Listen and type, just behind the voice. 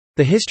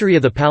The history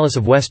of the Palace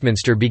of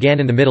Westminster began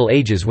in the Middle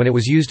Ages when it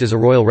was used as a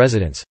royal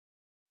residence.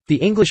 The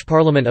English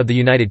Parliament of the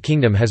United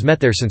Kingdom has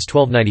met there since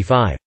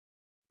 1295.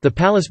 The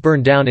palace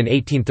burned down in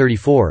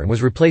 1834 and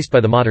was replaced by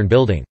the modern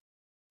building.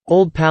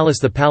 Old Palace.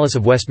 The Palace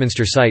of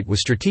Westminster site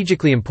was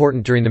strategically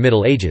important during the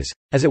Middle Ages,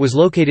 as it was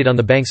located on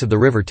the banks of the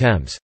River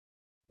Thames.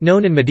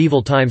 Known in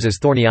medieval times as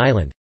Thorney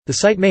Island, the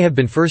site may have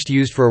been first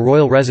used for a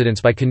royal residence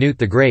by Canute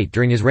the Great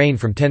during his reign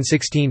from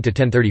 1016 to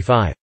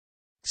 1035.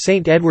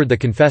 Saint Edward the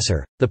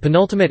Confessor, the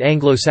penultimate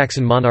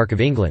Anglo-Saxon monarch of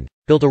England,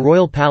 built a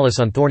royal palace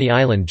on Thorney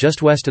Island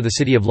just west of the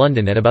City of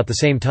London at about the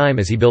same time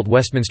as he built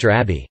Westminster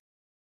Abbey.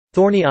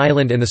 Thorney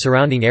Island and the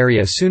surrounding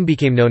area soon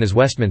became known as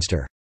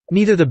Westminster.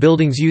 Neither the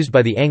buildings used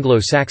by the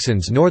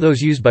Anglo-Saxons nor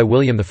those used by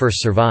William I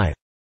survive.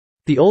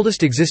 The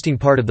oldest existing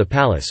part of the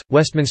palace,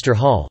 Westminster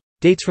Hall,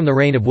 dates from the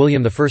reign of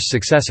William I's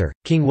successor,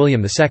 King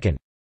William II.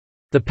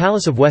 The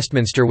Palace of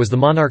Westminster was the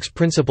monarch's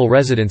principal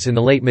residence in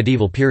the late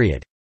medieval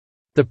period.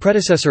 The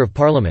predecessor of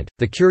Parliament,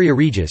 the Curia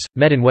Regis,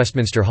 met in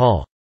Westminster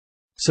Hall.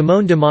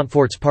 Simone de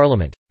Montfort's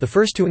Parliament, the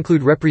first to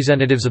include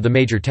representatives of the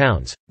major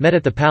towns, met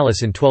at the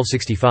palace in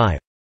 1265.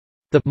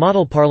 The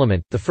Model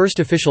Parliament, the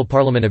first official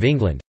parliament of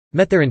England,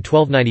 met there in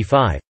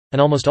 1295, and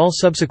almost all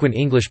subsequent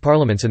English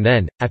parliaments and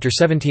then, after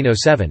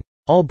 1707,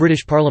 all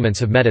British parliaments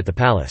have met at the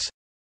palace.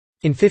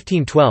 In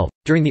 1512,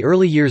 during the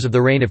early years of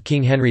the reign of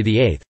King Henry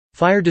VIII,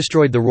 fire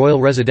destroyed the royal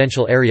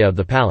residential area of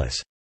the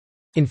palace.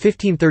 In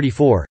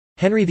 1534,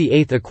 Henry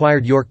VIII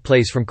acquired York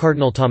Place from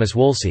Cardinal Thomas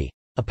Wolsey,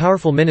 a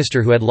powerful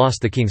minister who had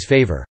lost the king's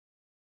favour.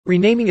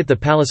 Renaming it the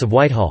Palace of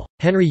Whitehall,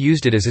 Henry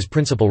used it as his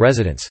principal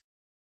residence.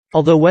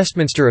 Although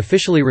Westminster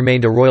officially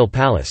remained a royal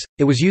palace,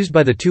 it was used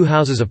by the two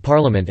Houses of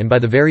Parliament and by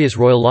the various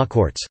royal law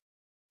courts.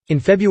 In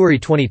February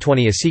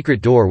 2020 a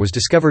secret door was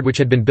discovered which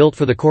had been built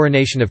for the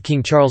coronation of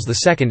King Charles II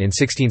in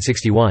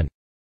 1661.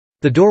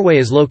 The doorway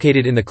is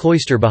located in the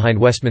cloister behind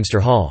Westminster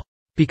Hall.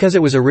 Because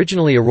it was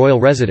originally a royal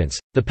residence,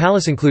 the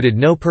palace included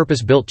no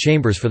purpose-built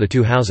chambers for the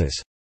two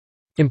houses.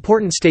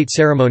 Important state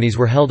ceremonies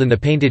were held in the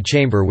Painted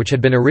Chamber which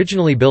had been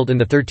originally built in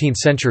the 13th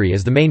century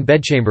as the main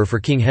bedchamber for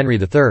King Henry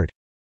III.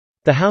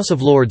 The House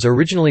of Lords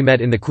originally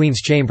met in the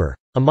Queen's Chamber,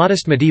 a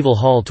modest medieval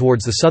hall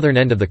towards the southern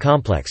end of the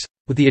complex,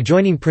 with the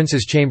adjoining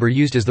Prince's Chamber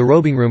used as the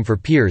robing room for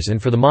peers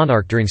and for the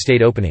monarch during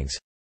state openings.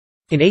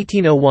 In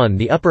 1801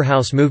 the upper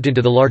house moved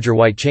into the larger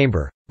White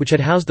Chamber, which had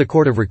housed the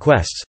Court of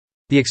Requests.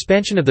 The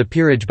expansion of the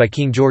peerage by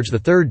King George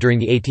III during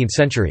the 18th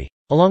century,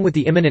 along with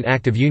the imminent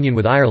Act of Union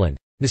with Ireland,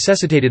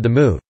 necessitated the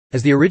move,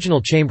 as the original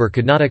chamber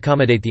could not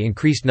accommodate the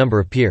increased number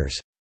of peers.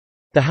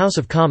 The House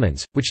of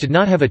Commons, which did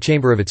not have a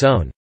chamber of its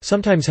own,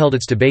 sometimes held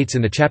its debates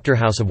in the chapter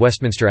house of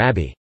Westminster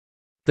Abbey.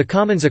 The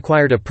Commons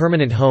acquired a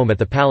permanent home at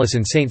the palace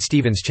in St.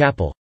 Stephen's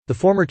Chapel, the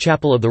former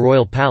chapel of the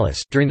Royal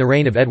Palace, during the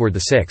reign of Edward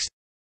VI.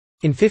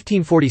 In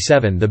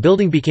 1547 the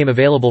building became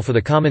available for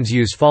the Commons'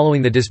 use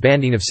following the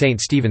disbanding of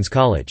St. Stephen's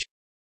College.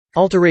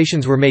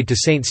 Alterations were made to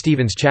St.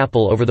 Stephen's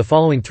Chapel over the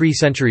following 3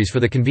 centuries for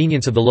the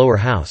convenience of the lower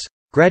house,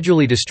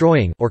 gradually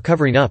destroying, or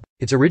covering up,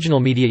 its original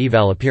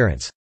mediaeval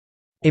appearance.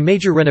 A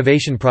major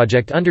renovation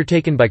project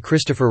undertaken by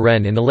Christopher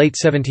Wren in the late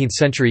 17th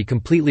century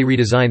completely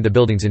redesigned the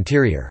building's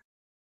interior.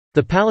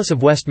 The Palace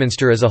of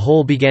Westminster as a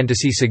whole began to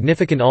see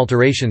significant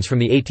alterations from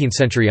the 18th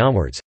century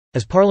onwards,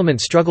 as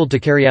Parliament struggled to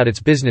carry out its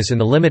business in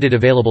the limited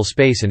available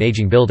space and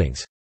aging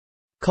buildings.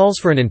 Calls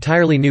for an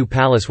entirely new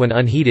palace went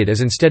unheeded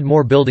as instead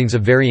more buildings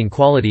of varying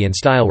quality and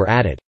style were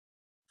added.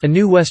 A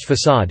new west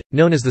façade,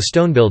 known as the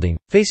Stone Building,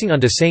 facing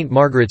onto St.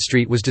 Margaret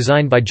Street was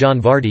designed by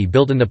John Vardy,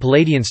 built in the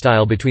Palladian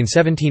style between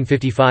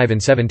 1755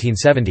 and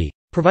 1770,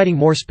 providing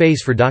more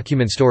space for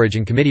document storage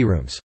and committee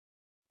rooms.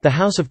 The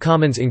House of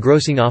Commons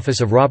engrossing office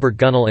of Robert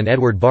Gunnell and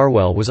Edward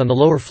Barwell was on the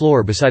lower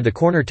floor beside the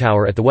corner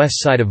tower at the west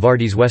side of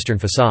Vardy's western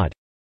façade.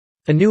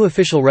 A new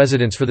official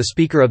residence for the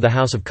Speaker of the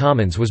House of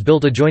Commons was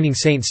built adjoining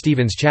St.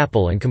 Stephen's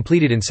Chapel and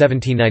completed in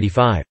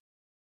 1795.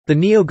 The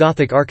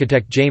neo-Gothic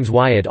architect James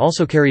Wyatt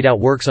also carried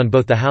out works on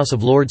both the House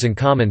of Lords and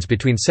Commons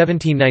between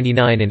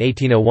 1799 and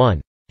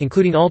 1801,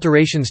 including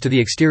alterations to the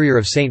exterior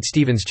of St.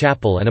 Stephen's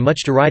Chapel and a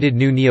much derided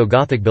new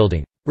neo-Gothic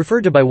building,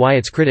 referred to by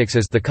Wyatt's critics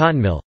as the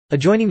Cotton Mill,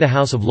 adjoining the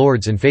House of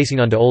Lords and facing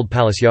onto Old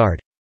Palace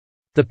Yard.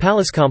 The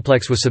palace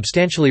complex was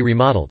substantially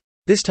remodeled,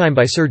 this time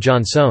by Sir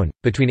John Soane,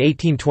 between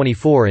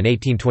 1824 and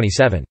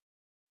 1827.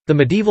 The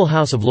medieval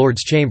House of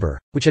Lords Chamber,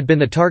 which had been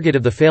the target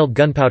of the failed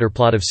gunpowder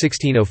plot of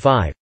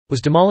 1605,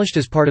 was demolished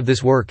as part of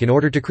this work in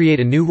order to create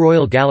a new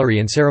royal gallery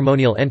and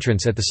ceremonial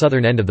entrance at the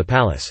southern end of the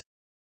palace.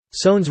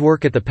 Soane's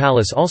work at the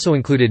palace also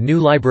included new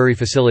library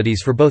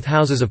facilities for both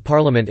Houses of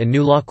Parliament and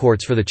new law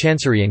courts for the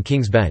Chancery and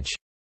King's Bench.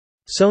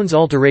 Soane's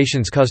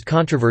alterations caused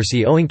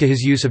controversy owing to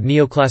his use of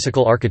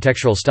neoclassical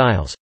architectural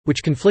styles,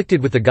 which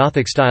conflicted with the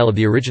Gothic style of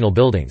the original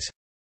buildings.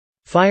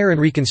 Fire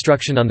and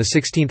reconstruction. On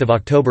 16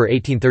 October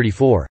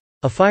 1834,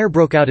 a fire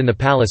broke out in the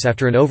palace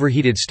after an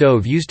overheated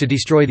stove used to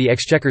destroy the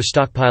Exchequer's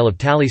stockpile of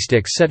tally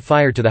sticks set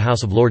fire to the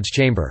House of Lords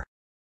chamber.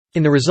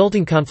 In the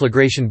resulting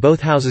conflagration both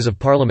Houses of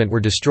Parliament were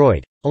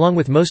destroyed, along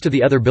with most of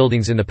the other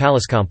buildings in the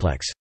palace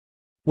complex.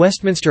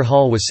 Westminster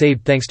Hall was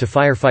saved thanks to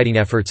firefighting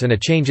efforts and a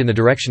change in the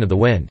direction of the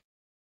wind.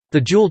 The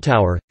Jewel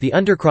Tower, the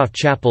Undercroft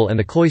Chapel and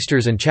the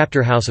cloisters and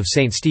chapter house of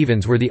St.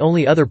 Stephen's were the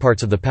only other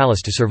parts of the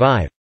palace to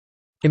survive.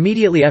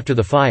 Immediately after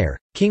the fire,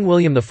 King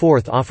William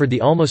IV offered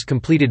the almost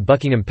completed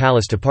Buckingham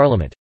Palace to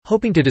Parliament,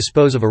 hoping to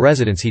dispose of a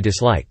residence he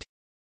disliked.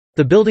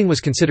 The building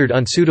was considered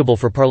unsuitable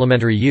for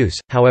parliamentary use,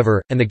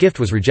 however, and the gift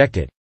was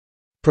rejected.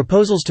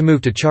 Proposals to move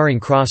to Charing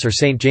Cross or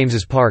St.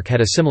 James's Park had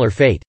a similar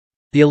fate.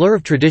 The allure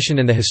of tradition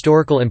and the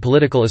historical and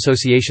political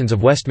associations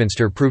of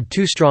Westminster proved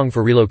too strong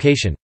for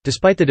relocation,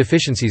 despite the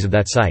deficiencies of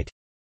that site.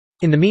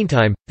 In the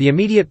meantime, the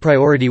immediate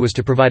priority was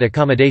to provide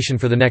accommodation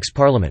for the next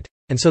Parliament,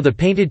 and so the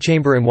Painted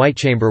Chamber and White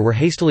Chamber were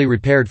hastily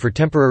repaired for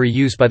temporary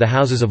use by the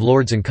Houses of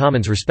Lords and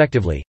Commons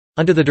respectively,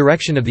 under the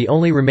direction of the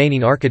only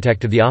remaining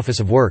architect of the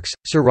Office of Works,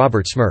 Sir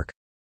Robert Smirke.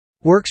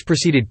 Works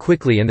proceeded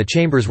quickly and the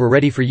chambers were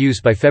ready for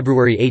use by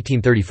February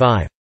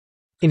 1835.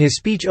 In his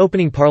speech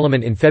opening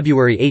Parliament in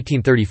February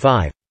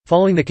 1835,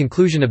 following the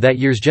conclusion of that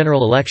year's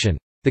general election,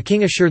 the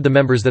King assured the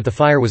members that the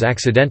fire was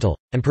accidental,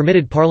 and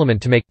permitted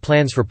Parliament to make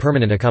plans for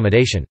permanent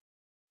accommodation.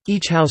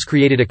 Each house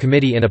created a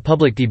committee and a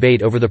public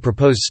debate over the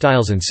proposed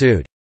styles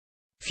ensued.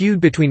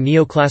 Feud between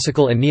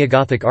neoclassical and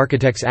neogothic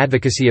architects'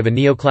 advocacy of a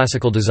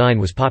neoclassical design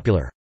was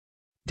popular.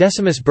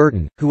 Decimus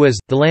Burton, who was,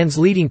 the land's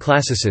leading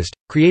classicist,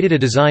 created a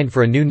design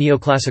for a new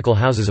neoclassical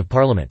Houses of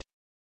Parliament.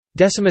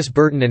 Decimus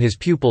Burton and his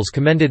pupils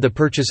commended the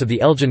purchase of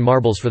the Elgin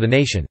marbles for the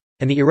nation,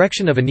 and the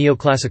erection of a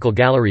neoclassical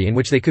gallery in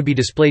which they could be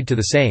displayed to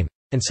the same,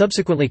 and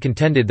subsequently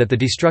contended that the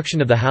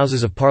destruction of the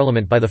Houses of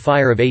Parliament by the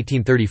fire of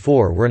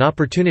 1834 were an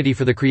opportunity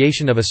for the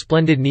creation of a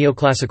splendid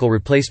neoclassical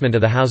replacement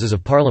of the Houses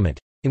of Parliament,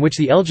 in which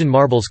the Elgin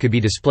marbles could be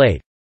displayed.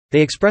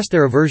 They expressed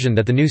their aversion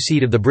that the new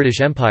seat of the British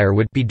Empire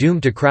would be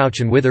doomed to crouch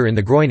and wither in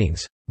the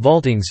groinings,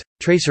 vaultings,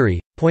 tracery,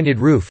 pointed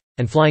roof,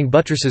 and flying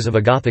buttresses of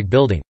a Gothic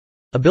building.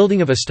 A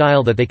building of a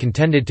style that they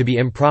contended to be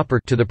improper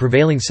to the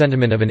prevailing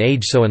sentiment of an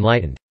age so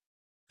enlightened.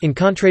 In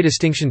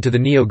contradistinction to the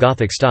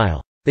neo-Gothic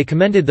style, they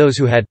commended those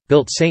who had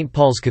built St.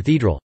 Paul's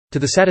Cathedral, to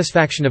the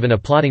satisfaction of an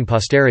applauding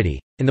posterity,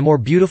 in the more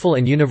beautiful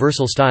and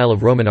universal style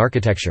of Roman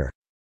architecture.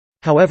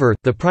 However,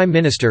 the Prime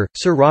Minister,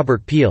 Sir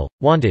Robert Peel,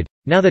 wanted,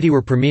 now that he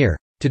were Premier,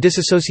 to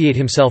disassociate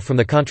himself from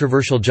the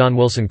controversial John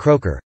Wilson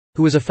Croker,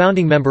 who was a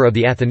founding member of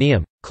the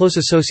Athenaeum, close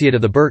associate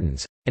of the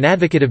Burtons, an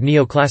advocate of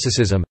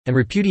neoclassicism, and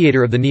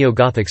repudiator of the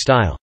neo-Gothic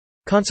style.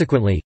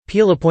 Consequently,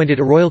 Peel appointed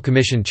a royal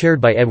commission chaired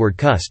by Edward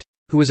Cust,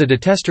 who was a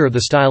detester of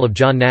the style of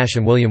John Nash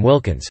and William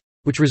Wilkins,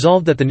 which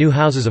resolved that the new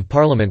Houses of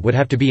Parliament would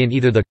have to be in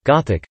either the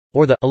Gothic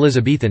or the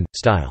Elizabethan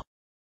style.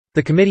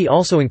 The committee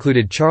also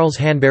included Charles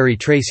Hanbury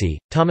Tracy,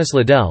 Thomas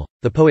Liddell,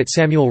 the poet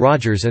Samuel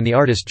Rogers and the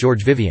artist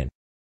George Vivian.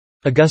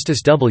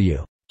 Augustus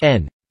W.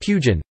 N.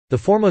 Pugin, the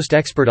foremost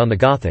expert on the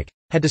Gothic,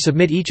 had to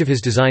submit each of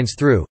his designs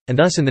through, and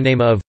thus in the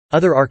name of,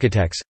 other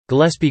architects,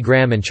 Gillespie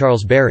Graham and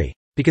Charles Barry,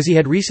 because he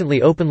had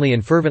recently openly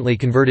and fervently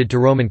converted to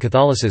Roman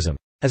Catholicism,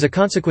 as a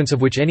consequence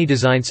of which any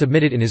design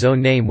submitted in his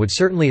own name would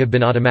certainly have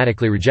been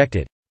automatically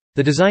rejected.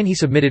 The design he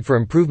submitted for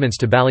improvements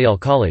to Balliol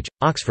College,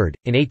 Oxford,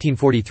 in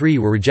 1843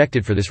 were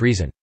rejected for this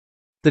reason.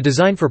 The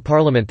design for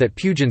Parliament that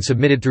Pugin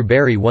submitted through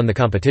Barry won the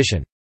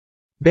competition.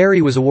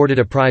 Barry was awarded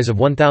a prize of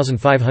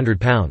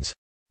 £1,500.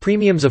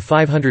 Premiums of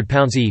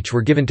 £500 each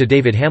were given to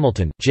David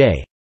Hamilton,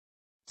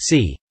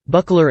 J.C.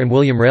 Buckler and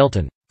William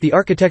Railton. The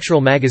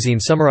architectural magazine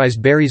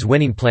summarized Barry's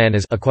winning plan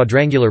as a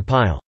quadrangular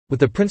pile, with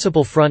the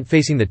principal front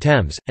facing the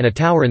Thames, and a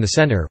tower in the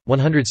centre,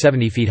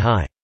 170 feet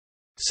high.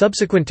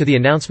 Subsequent to the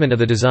announcement of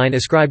the design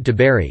ascribed to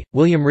Barry,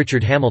 William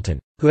Richard Hamilton,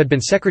 who had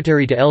been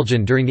secretary to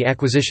Elgin during the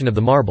acquisition of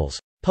the marbles,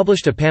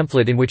 published a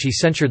pamphlet in which he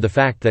censured the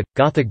fact that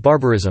Gothic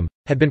barbarism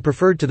had been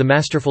preferred to the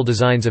masterful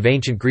designs of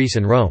ancient Greece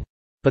and Rome.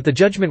 But the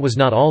judgment was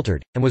not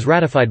altered, and was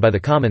ratified by the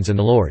Commons and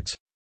the Lords.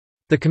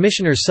 The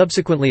commissioners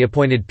subsequently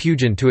appointed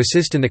Pugin to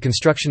assist in the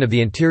construction of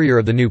the interior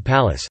of the new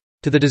palace,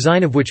 to the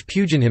design of which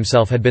Pugin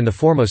himself had been the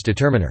foremost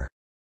determiner.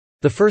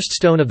 The first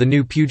stone of the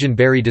new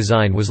Pugin-Barry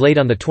design was laid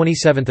on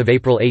 27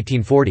 April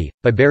 1840,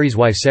 by Barry's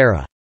wife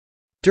Sarah.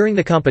 During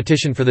the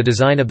competition for the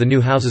design of the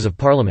new Houses of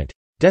Parliament,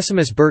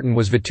 Decimus Burton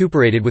was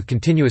vituperated with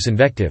continuous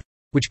invective,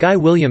 which Guy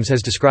Williams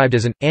has described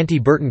as an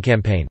anti-Burton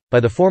campaign, by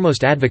the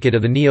foremost advocate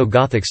of the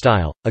neo-Gothic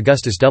style,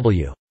 Augustus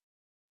W.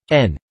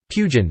 N.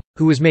 Pugin,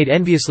 who was made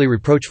enviously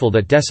reproachful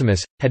that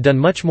Decimus had done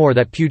much more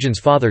than Pugin's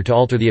father to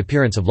alter the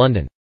appearance of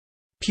London.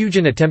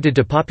 Pugin attempted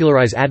to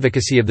popularize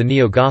advocacy of the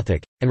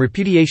neo-Gothic, and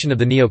repudiation of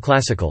the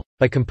neoclassical,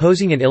 by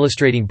composing and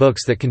illustrating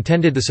books that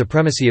contended the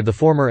supremacy of the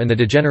former and the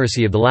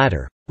degeneracy of the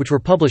latter, which were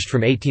published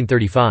from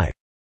 1835.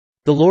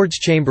 The Lords'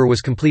 Chamber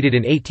was completed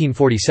in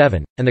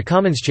 1847, and the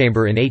Commons'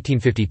 Chamber in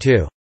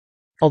 1852.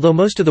 Although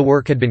most of the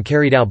work had been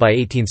carried out by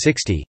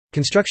 1860,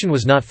 construction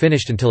was not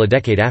finished until a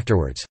decade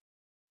afterwards.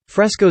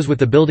 Frescoes with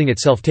the building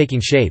itself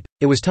taking shape,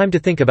 it was time to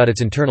think about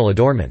its internal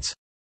adornments.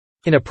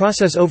 In a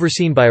process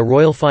overseen by a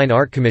Royal Fine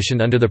Art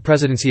Commission under the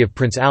presidency of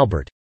Prince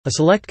Albert, a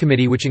select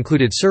committee which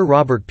included Sir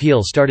Robert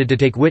Peel started to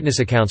take witness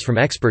accounts from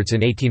experts in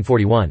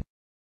 1841.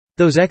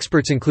 Those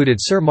experts included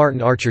Sir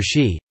Martin Archer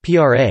Shee,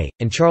 PRA,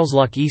 and Charles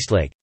Locke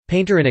Eastlake,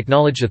 painter and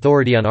acknowledged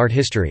authority on art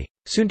history,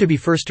 soon to be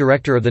first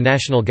director of the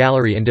National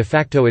Gallery and de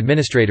facto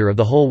administrator of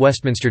the whole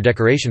Westminster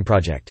decoration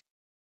project.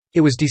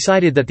 It was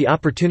decided that the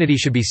opportunity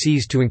should be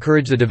seized to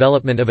encourage the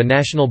development of a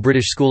national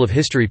British school of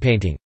history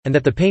painting, and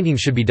that the paintings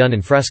should be done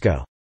in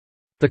fresco.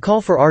 The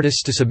call for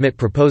artists to submit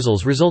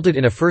proposals resulted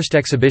in a first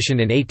exhibition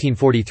in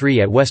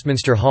 1843 at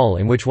Westminster Hall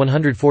in which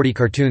 140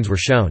 cartoons were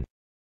shown.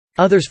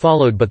 Others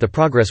followed, but the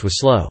progress was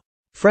slow.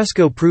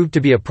 Fresco proved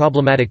to be a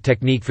problematic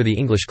technique for the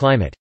English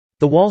climate.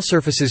 The wall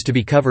surfaces to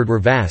be covered were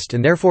vast,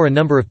 and therefore a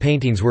number of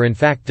paintings were in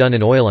fact done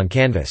in oil on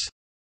canvas.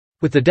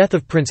 With the death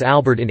of Prince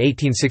Albert in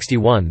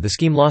 1861 the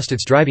scheme lost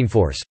its driving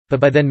force, but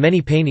by then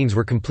many paintings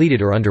were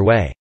completed or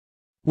underway.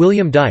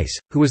 William Dyce,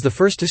 who was the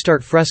first to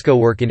start fresco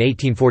work in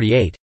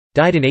 1848,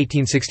 died in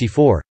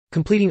 1864,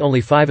 completing only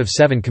 5 of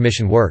 7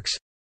 commissioned works.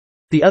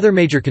 The other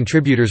major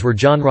contributors were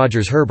John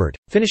Rogers Herbert,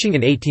 finishing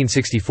in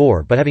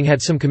 1864 but having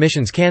had some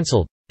commissions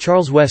cancelled,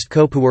 Charles West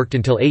Cope, who worked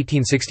until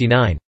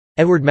 1869,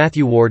 Edward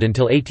Matthew Ward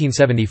until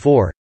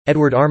 1874,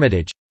 Edward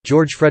Armitage,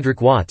 George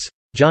Frederick Watts,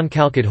 John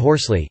Calcutt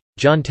Horsley,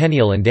 John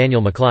Tenniel and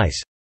Daniel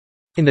Maclise.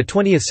 In the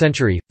 20th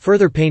century,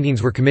 further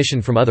paintings were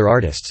commissioned from other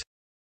artists.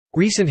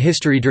 Recent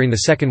history: during the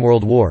Second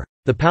World War,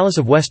 the Palace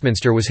of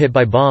Westminster was hit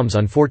by bombs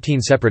on 14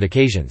 separate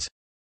occasions.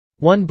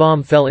 One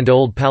bomb fell into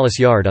Old Palace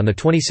Yard on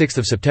 26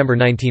 September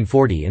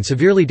 1940 and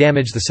severely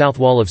damaged the south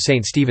wall of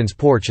St. Stephen's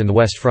Porch and the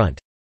west front.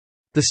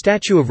 The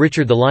statue of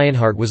Richard the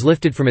Lionheart was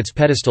lifted from its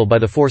pedestal by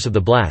the force of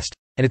the blast,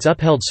 and its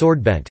upheld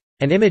sword bent,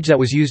 an image that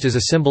was used as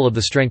a symbol of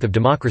the strength of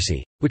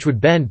democracy, which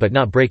would bend but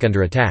not break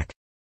under attack.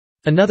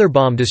 Another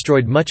bomb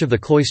destroyed much of the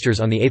cloisters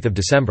on 8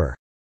 December.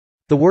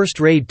 The worst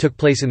raid took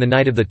place in the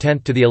night of the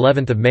 10th to the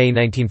 11th of May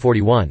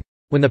 1941,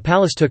 when the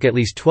palace took at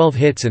least 12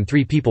 hits and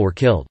 3 people were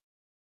killed.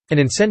 An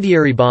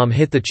incendiary bomb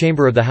hit the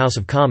chamber of the House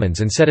of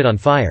Commons and set it on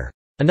fire.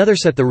 Another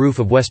set the roof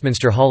of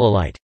Westminster Hall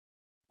alight.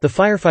 The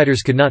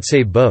firefighters could not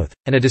save both,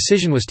 and a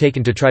decision was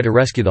taken to try to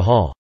rescue the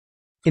hall.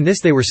 In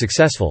this they were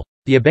successful.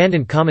 The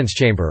abandoned Commons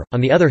chamber,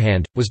 on the other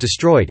hand, was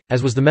destroyed,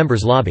 as was the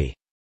members' lobby.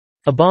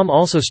 A bomb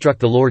also struck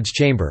the Lords'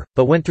 chamber,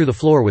 but went through the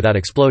floor without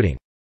exploding.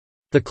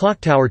 The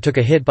clock tower took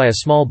a hit by a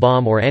small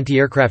bomb or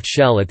anti-aircraft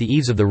shell at the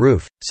eaves of the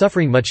roof,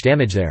 suffering much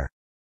damage there.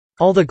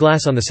 All the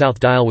glass on the south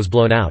dial was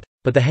blown out,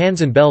 but the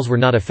hands and bells were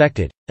not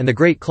affected, and the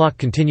great clock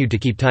continued to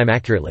keep time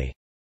accurately.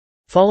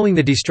 Following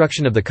the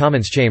destruction of the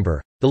Commons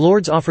chamber, the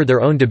Lords offered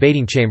their own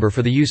debating chamber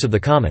for the use of the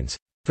Commons.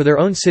 For their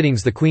own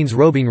sittings the Queen's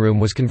robing room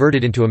was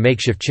converted into a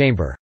makeshift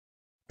chamber.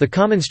 The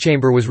Commons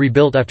chamber was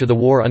rebuilt after the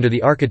war under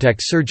the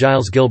architect Sir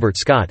Giles Gilbert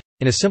Scott,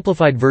 in a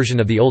simplified version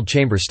of the old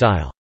chamber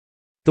style.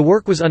 The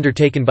work was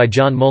undertaken by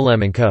John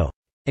Molem & Co.,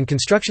 and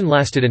construction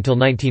lasted until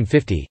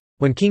 1950,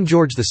 when King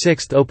George VI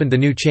opened the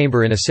new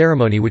chamber in a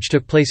ceremony which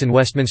took place in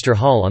Westminster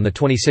Hall on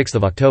 26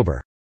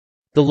 October.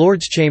 The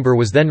Lords' chamber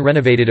was then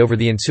renovated over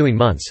the ensuing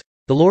months.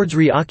 The Lords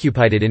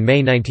reoccupied it in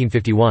May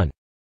 1951.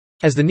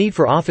 As the need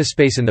for office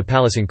space in the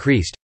palace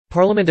increased,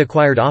 Parliament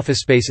acquired office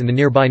space in the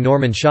nearby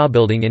Norman Shaw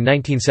Building in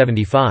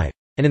 1975,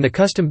 and in the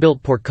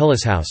custom-built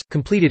Portcullis House,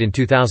 completed in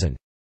 2000.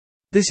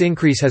 This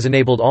increase has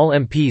enabled all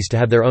MPs to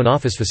have their own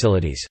office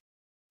facilities.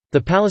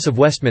 The Palace of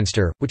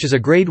Westminster, which is a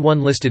Grade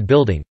 1 listed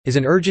building, is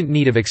in urgent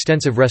need of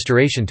extensive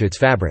restoration to its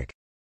fabric.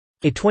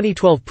 A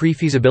 2012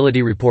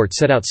 pre-feasibility report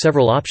set out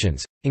several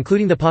options,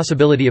 including the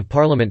possibility of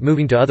Parliament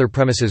moving to other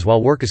premises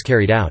while work is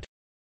carried out.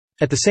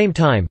 At the same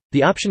time,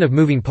 the option of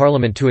moving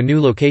Parliament to a new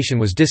location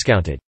was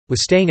discounted, with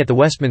staying at the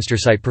Westminster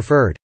site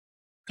preferred.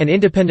 An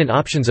independent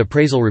options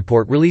appraisal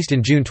report released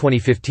in June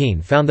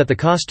 2015 found that the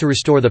cost to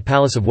restore the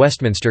Palace of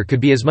Westminster could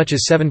be as much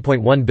as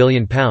 £7.1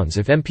 billion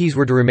if MPs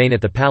were to remain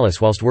at the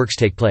palace whilst works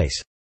take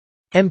place.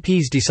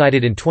 MPs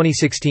decided in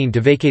 2016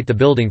 to vacate the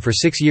building for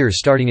 6 years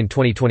starting in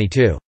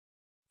 2022.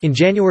 In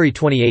January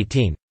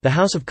 2018, the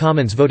House of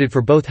Commons voted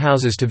for both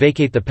houses to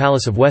vacate the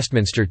Palace of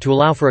Westminster to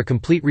allow for a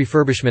complete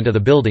refurbishment of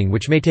the building,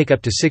 which may take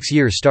up to 6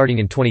 years starting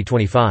in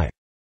 2025.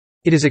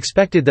 It is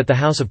expected that the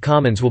House of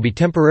Commons will be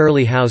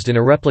temporarily housed in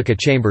a replica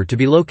chamber to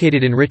be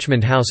located in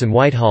Richmond House in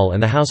Whitehall,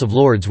 and the House of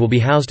Lords will be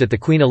housed at the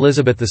Queen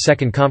Elizabeth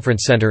II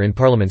Conference Centre in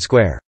Parliament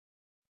Square.